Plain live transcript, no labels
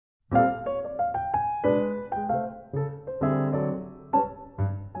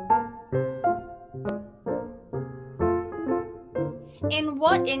In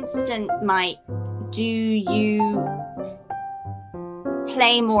what instant, Mike, do you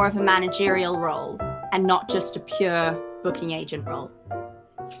play more of a managerial role and not just a pure booking agent role?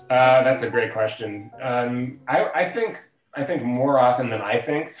 That's a great question. I think more often than I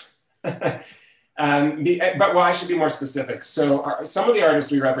think. But I should be more specific. So some of the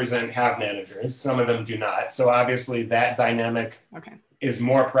artists we represent have managers, some of them do not. So obviously that dynamic is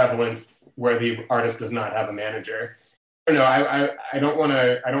more prevalent where the artist does not have a manager. I don't want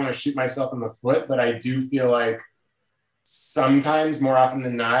to shoot myself in the foot, but I do feel like sometimes, more often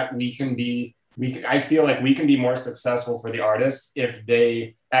than not, I feel like we can be more successful for the artist if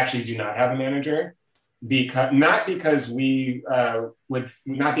they actually do not have a manager. Not because we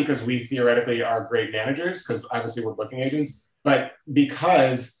theoretically are great managers, because obviously we're booking agents, but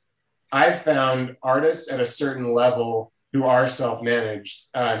because I've found artists at a certain level who are self-managed,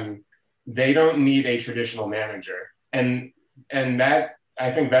 they don't need a traditional manager, and that,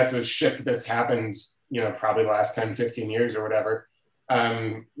 I think that's a shift that's happened, probably the last 10, 15 years or whatever,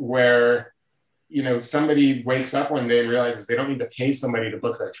 where somebody wakes up one day and realizes they don't need to pay somebody to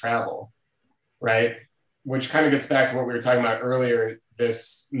book their travel, right? Which kind of gets back to what we were talking about earlier.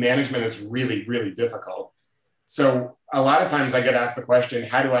 This management is really, really difficult. So a lot of times I get asked the question,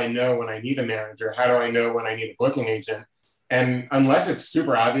 how do I know when I need a manager? How do I know when I need a booking agent? And unless it's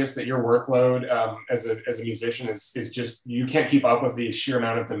super obvious that your workload as a musician is just, you can't keep up with the sheer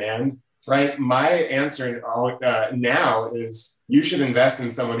amount of demand, right? My answer now is you should invest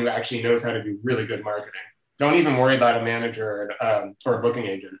in someone who actually knows how to do really good marketing. Don't even worry about a manager or a booking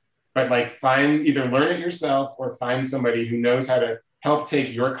agent. But either learn it yourself or find somebody who knows how to help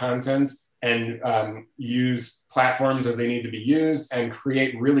take your content and use platforms as they need to be used and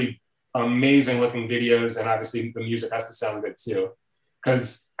create really amazing looking videos. And obviously the music has to sound good too.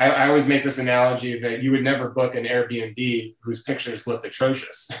 Because I always make this analogy that you would never book an Airbnb whose pictures looked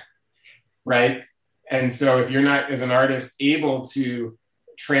atrocious, right? And so if you're not, as an artist, able to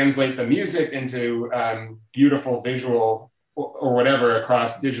translate the music into beautiful visual or whatever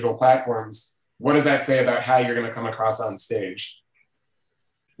across digital platforms, what does that say about how you're going to come across on stage?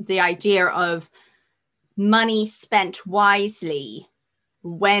 The idea of money spent wisely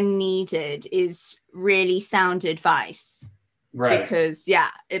when needed is really sound advice. Right. Because,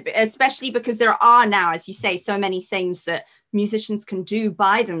 especially because there are now, as you say, so many things that musicians can do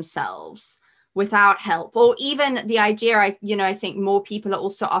by themselves without help, or even the idea, I think more people are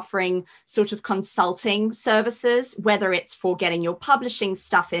also offering sort of consulting services, whether it's for getting your publishing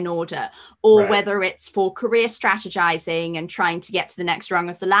stuff in order, or whether it's for career strategizing and trying to get to the next rung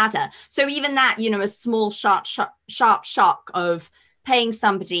of the ladder. So even that, a small sharp shock of paying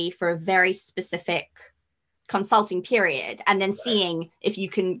somebody for a very specific consulting period, and then seeing if you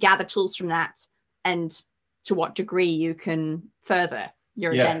can gather tools from that and to what degree you can further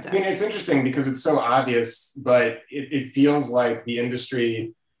your agenda. I mean, it's interesting because it's so obvious, but it feels like the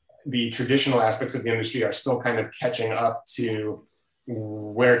industry, the traditional aspects of the industry are still kind of catching up to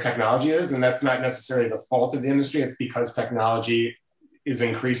where technology is. And that's not necessarily the fault of the industry. It's because technology is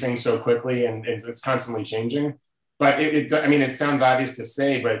increasing so quickly and it's constantly changing. But it sounds obvious to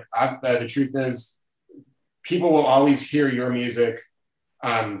say, but the truth is people will always hear your music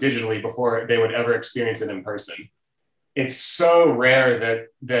digitally before they would ever experience it in person. It's so rare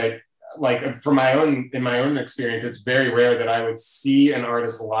that in my own experience, it's very rare that I would see an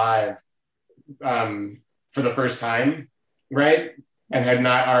artist live for the first time, right? And had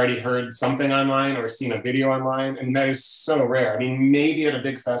not already heard something online or seen a video online. And that is so rare. I mean, maybe at a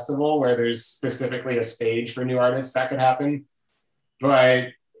big festival where there's specifically a stage for new artists, that could happen. But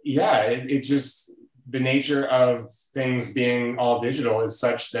yeah, it just, the nature of things being all digital is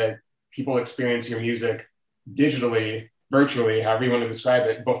such that people experience your music digitally, virtually, however you want to describe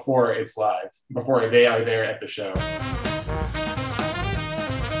it, before it's live, before they are there at the show.